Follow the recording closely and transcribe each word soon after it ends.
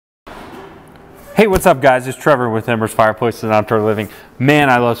Hey, what's up guys? It's Trevor with Embers Fireplaces and Outdoor Living. Man,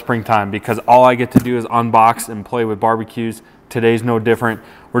 I love springtime because all I get to do is unbox and play with barbecues. Today's no different.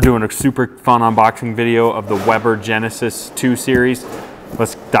 We're doing a super fun unboxing video of the Weber Genesis 2 series.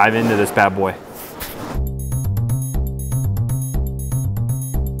 Let's dive into this bad boy.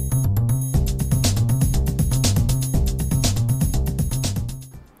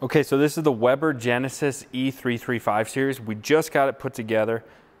 Okay, so this is the Weber Genesis E-335 series. We just got it put together.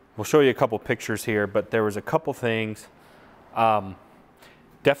 We'll show you a couple pictures here, but there was a couple things.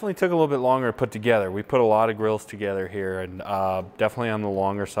 Definitely took a little bit longer to put together. We put a lot of grills together here, and definitely on the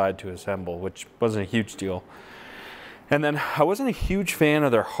longer side to assemble, which wasn't a huge deal. And then I wasn't a huge fan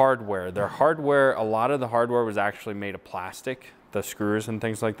of their hardware. Their hardware, a lot of the hardware was actually made of plastic, the screws and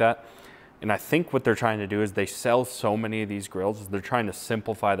things like that. And I think what they're trying to do is they sell so many of these grills, they're trying to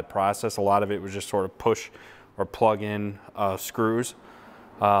simplify the process. A lot of it was just sort of push or plug in screws.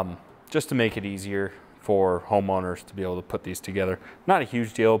 Just to make it easier for homeowners to be able to put these together. Not a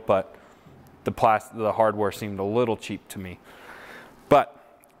huge deal, but the hardware seemed a little cheap to me.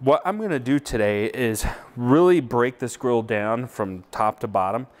 But what I'm gonna do today is really break this grill down from top to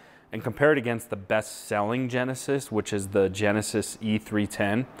bottom and compare it against the best selling Genesis, which is the Genesis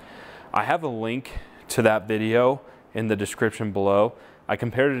E-310. I have a link to that video in the description below. I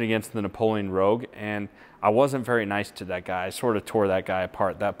compared it against the Napoleon Rogue, and I wasn't very nice to that guy. I sort of tore that guy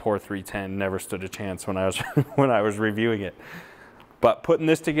apart. That poor 310 never stood a chance when I was when I was reviewing it. But putting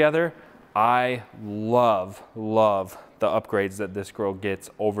this together, I love the upgrades that this grill gets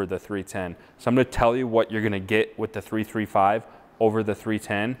over the 310. So I'm going to tell you what you're going to get with the 335 over the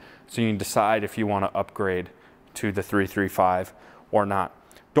 310, so you can decide if you want to upgrade to the 335 or not.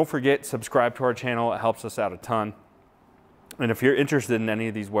 Don't forget, subscribe to our channel. It helps us out a ton. And if you're interested in any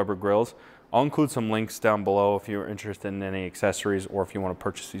of these Weber grills, I'll include some links down below if you're interested in any accessories or if you want to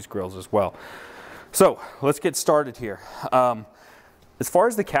purchase these grills as well. So let's get started here. As far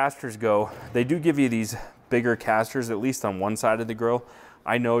as the casters go, they do give you these bigger casters, at least on one side of the grill.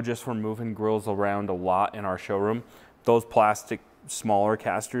 I know just from moving grills around a lot in our showroom, those plastic smaller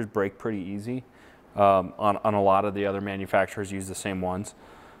casters break pretty easy. On a lot of the other manufacturers use the same ones.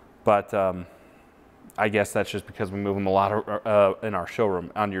 But I guess that's just because we move them a lot in our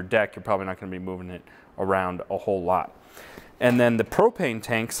showroom. On your deck, you're probably not going to be moving it around a whole lot. And then the propane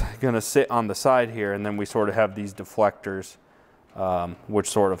tank's going to sit on the side here, and then we sort of have these deflectors which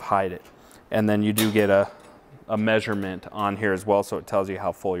sort of hide it. And then you do get a measurement on here as well, so it tells you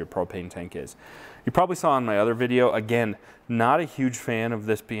how full your propane tank is. You probably saw in my other video, again, not a huge fan of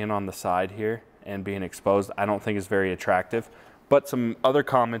this being on the side here and being exposed. I don't think it's very attractive. But some other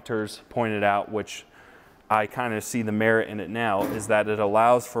commenters pointed out, which I kind of see the merit in it now, is that it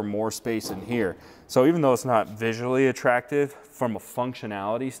allows for more space in here. So even though it's not visually attractive, from a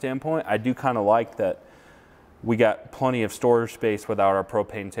functionality standpoint, I do kind of like that we got plenty of storage space without our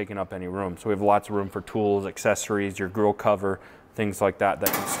propane taking up any room. So we have lots of room for tools, accessories, your grill cover, things like that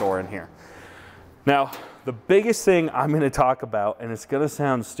that can store in here. Now, the biggest thing I'm going to talk about, and it's going to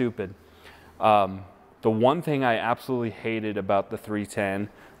sound stupid, the one thing I absolutely hated about the 310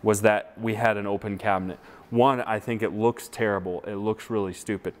 was that we had an open cabinet. One, I think it looks terrible. It looks really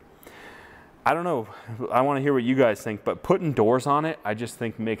stupid. I don't know, I want to hear what you guys think, but putting doors on it, I just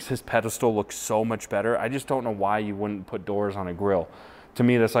think makes this pedestal look so much better. I just don't know why you wouldn't put doors on a grill. To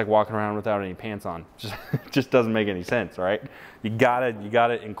me, that's like walking around without any pants on. Just doesn't make any sense, right? You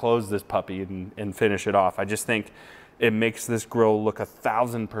gotta enclose this puppy and finish it off. I just think it makes this grill look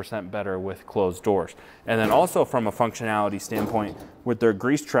 1000% better with closed doors. And then also from a functionality standpoint, with their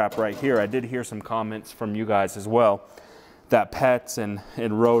grease trap right here, I did hear some comments from you guys as well that pets and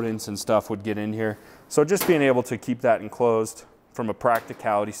rodents and stuff would get in here. So just being able to keep that enclosed from a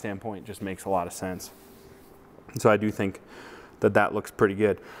practicality standpoint just makes a lot of sense. So I do think that that looks pretty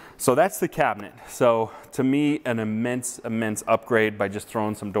good. So that's the cabinet. So to me, an immense upgrade by just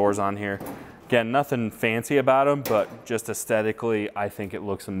throwing some doors on here. Again, nothing fancy about them, but just aesthetically, I think it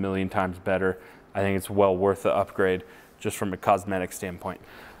looks a million times better. I think it's well worth the upgrade just from a cosmetic standpoint.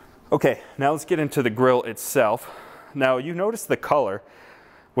 Okay, now let's get into the grill itself. Now you notice the color.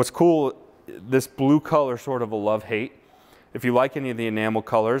 What's cool, this blue color, sort of a love-hate. If you like any of the enamel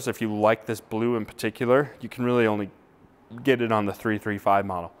colors, if you like this blue in particular, you can really only get it on the 335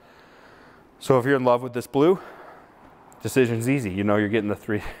 model. So if you're in love with this blue, decision's easy. You know you're getting the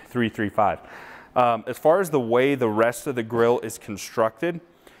 335. As far as the way the rest of the grill is constructed,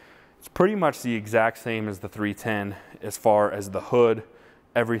 it's pretty much the exact same as the 310 as far as the hood,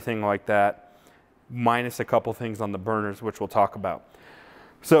 everything like that, minus a couple things on the burners, which we'll talk about.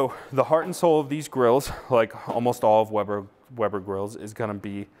 So the heart and soul of these grills, like almost all of Weber grills is going to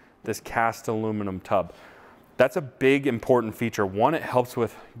be this cast aluminum tub. That's a big important feature. One, it helps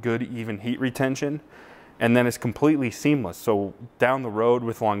with good even heat retention, and then it's completely seamless. So down the road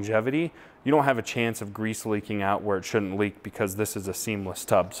with longevity, you don't have a chance of grease leaking out where it shouldn't leak because this is a seamless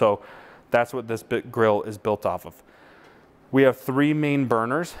tub. So that's what this grill is built off of. We have 3 main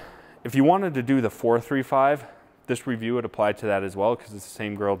burners. If you wanted to do the 435, this review would apply to that as well because it's the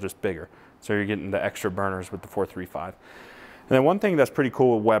same grill, just bigger. So you're getting the extra burners with the 435. And then one thing that's pretty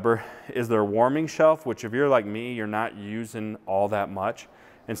cool with Weber is their warming shelf, which if you're like me, you're not using all that much.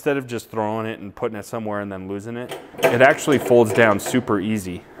 Instead of just throwing it and putting it somewhere and then losing it, it actually folds down super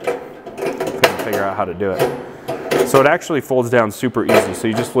easy. Couldn't figure out how to do it. So it actually folds down super easy. So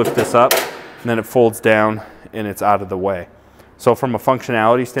you just lift this up and then it folds down and it's out of the way. So from a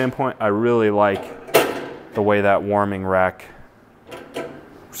functionality standpoint, I really like the way that warming rack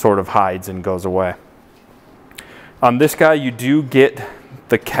sort of hides and goes away. On this guy, you do get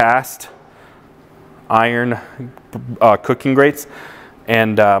the cast iron cooking grates.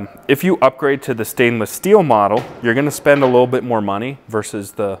 And if you upgrade to the stainless steel model, you're going to spend a little bit more money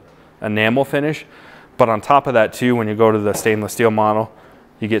versus the enamel finish. But on top of that too, when you go to the stainless steel model,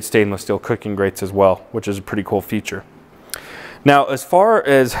 you get stainless steel cooking grates as well, which is a pretty cool feature. Now, as far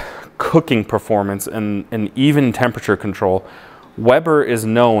as cooking performance and even temperature control, Weber is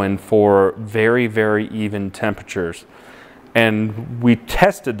known for very, very even temperatures. And we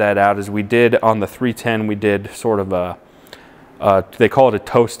tested that out as we did on the 310. We did sort of a, they call it a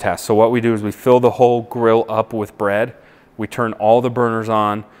toast test. So what we do is we fill the whole grill up with bread. We turn all the burners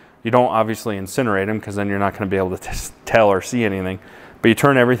on. You don't obviously incinerate them because then you're not going to be able to tell or see anything. But you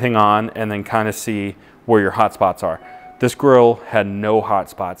turn everything on and then kind of see where your hot spots are. This grill had no hot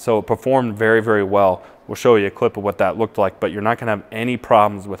spots, so it performed very, very well. We'll show you a clip of what that looked like, but you're not going to have any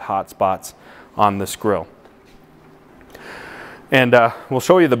problems with hot spots on this grill. And we'll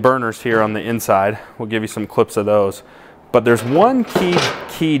show you the burners here on the inside. We'll give you some clips of those. But there's one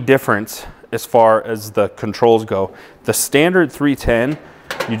key difference as far as the controls go. The standard 310,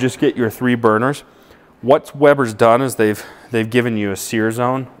 you just get your 3 burners. What Weber's done is they've given you a sear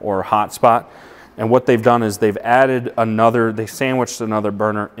zone or a hot spot. And what they've done is they've added another, they sandwiched another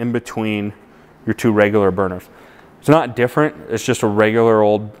burner in between your 2 regular burners. It's not different, it's just a regular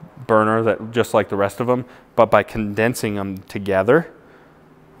old burner that just like the rest of them, but by condensing them together,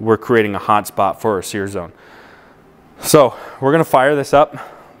 we're creating a hot spot for a sear zone. So we're gonna fire this up.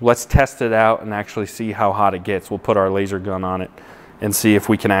 Let's test it out and actually see how hot it gets. We'll put our laser gun on it and see if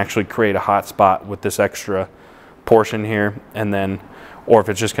we can actually create a hot spot with this extra portion here, and then, or if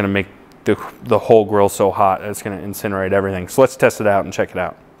it's just gonna make the whole grill so hot it's going to incinerate everything. So let's test it out and check it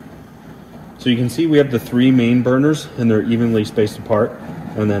out. So you can see we have the 3 main burners and they're evenly spaced apart,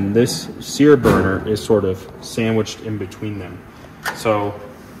 and then this sear burner is sort of sandwiched in between them. So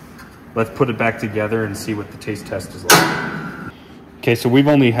let's put it back together and see what the taste test is like. Okay, so we've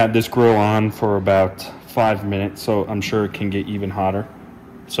only had this grill on for about 5 minutes, so I'm sure it can get even hotter.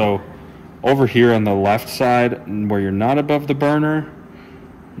 So over here on the left side where you're not above the burner,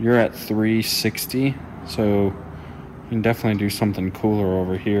 you're at 360, so you can definitely do something cooler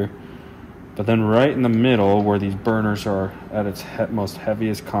over here. But then right in the middle where these burners are at its most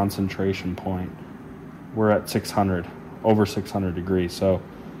heaviest concentration point, we're at 600, over 600 degrees. So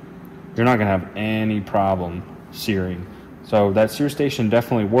you're not gonna have any problem searing. So that sear station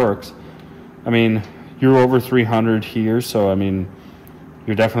definitely works. I mean, you're over 300 here, so I mean,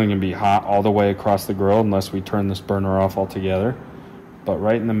 you're definitely gonna be hot all the way across the grill unless we turn this burner off altogether. But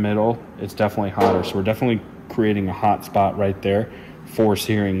right in the middle, it's definitely hotter. So we're definitely creating a hot spot right there for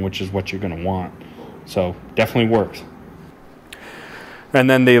searing, which is what you're gonna want. So definitely works. And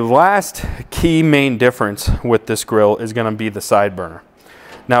then the last key main difference with this grill is gonna be the side burner.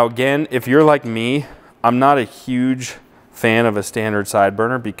 Now again, if you're like me, I'm not a huge fan of a standard side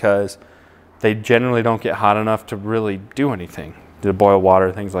burner because they generally don't get hot enough to really do anything, to boil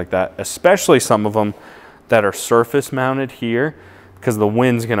water, things like that, especially some of them that are surface mounted here, because the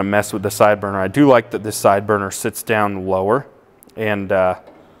wind's gonna mess with the side burner. I do like that this side burner sits down lower. And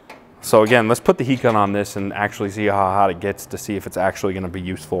so again, let's put the heat gun on this and actually see how hot it gets to see if it's actually gonna be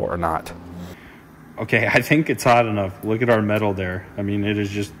useful or not. Okay, I think it's hot enough. Look at our metal there. I mean, it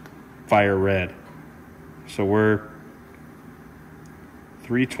is just fire red. So we're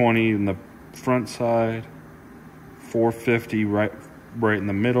 320 in the front side, 450 right in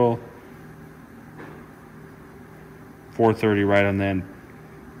the middle, 430 right on the end.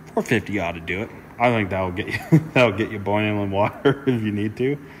 450 ought to do it. I think that'll get you that'll get you boiling water if you need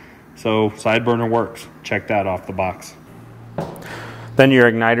to. So side burner works. Check that off the box. Then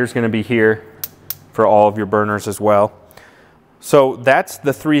your igniter is going to be here for all of your burners as well. So that's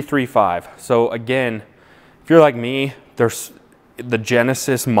the 335. So again, if you're like me, the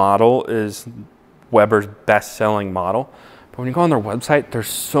Genesis model is Weber's best-selling model. But when you go on their website, there's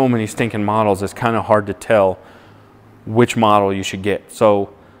so many stinking models, it's kind of hard to tell which model you should get.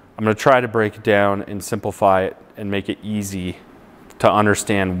 So I'm going to try to break it down and simplify it and make it easy to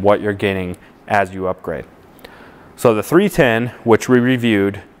understand what you're getting as you upgrade. So the 310, which we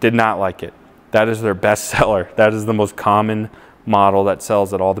reviewed, did not like it. That is their best seller. That is the most common model that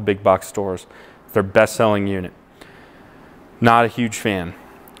sells at all the big box stores. It's their best selling unit. Not a huge fan.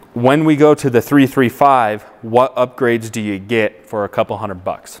 When we go to the 335, what upgrades do you get for a couple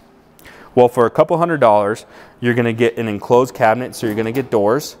 $100? Well, for a couple $100, you're gonna get an enclosed cabinet, so you're gonna get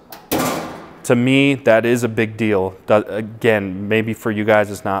doors. To me, that is a big deal. Again, maybe for you guys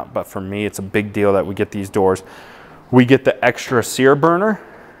it's not, but for me it's a big deal that we get these doors. We get the extra sear burner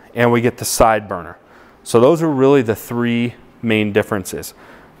and we get the side burner. So those are really the three main differences.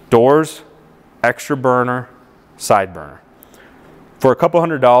 Doors, extra burner, side burner. For a couple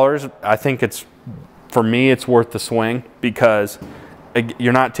 $100, I think for me, it's worth the swing because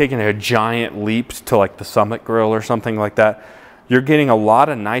you're not taking a giant leap to like the Summit grill or something like that. You're getting a lot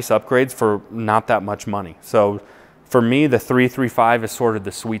of nice upgrades for not that much money. So for me, the 335 is sort of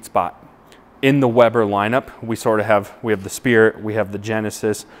the sweet spot. In the Weber lineup, we have the Spirit, we have the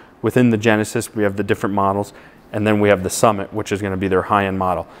Genesis. Within the Genesis, we have the different models, and then we have the Summit, which is going to be their high-end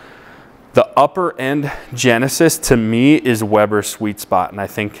model. The upper end Genesis, to me, is Weber's sweet spot, and I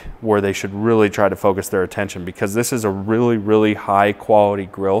think where they should really try to focus their attention, because this is a really, really high quality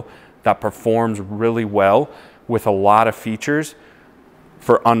grill that performs really well with a lot of features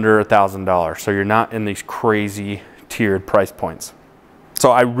for under $1,000. So you're not in these crazy tiered price points.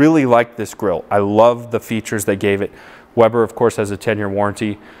 So I really like this grill. I love the features they gave it. Weber, of course, has a 10-year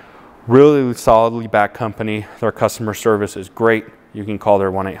warranty. Really solidly backed company. Their customer service is great. You can call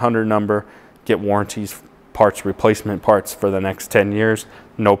their 1-800 number, get warranties, parts, replacement parts for the next 10 years,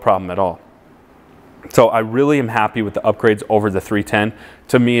 no problem at all. So I really am happy with the upgrades over the 310.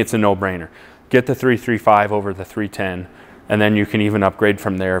 To me, it's a no-brainer. Get the 335 over the 310, and then you can even upgrade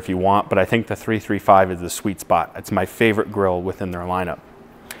from there if you want, but I think the 335 is the sweet spot. It's my favorite grill within their lineup.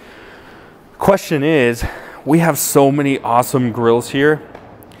 Question is, we have so many awesome grills here.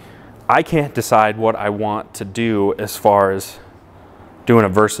 I can't decide what I want to do as far as doing a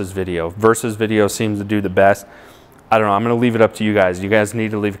versus video. Versus video seems to do the best. I don't know, I'm gonna leave it up to you guys. You guys need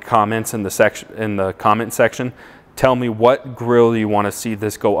to leave comments in the comment section. Tell me what grill you want to see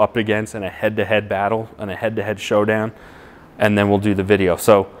this go up against in a head-to-head battle and a head-to-head showdown, and then we'll do the video.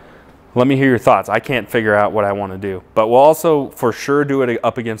 So let me hear your thoughts. I can't figure out what I want to do, but we'll also for sure do it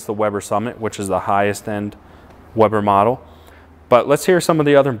up against the Weber Summit, which is the highest end Weber model. But let's hear some of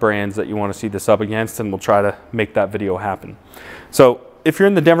the other brands that you want to see this up against, and we'll try to make that video happen. So if you're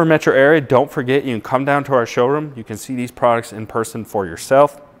in the Denver metro area, don't forget you can come down to our showroom. You can see these products in person for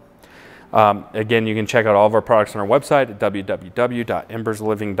yourself. Again, you can check out all of our products on our website at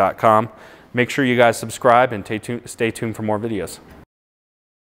www.embersliving.com. Make sure you guys subscribe and stay tuned for more videos.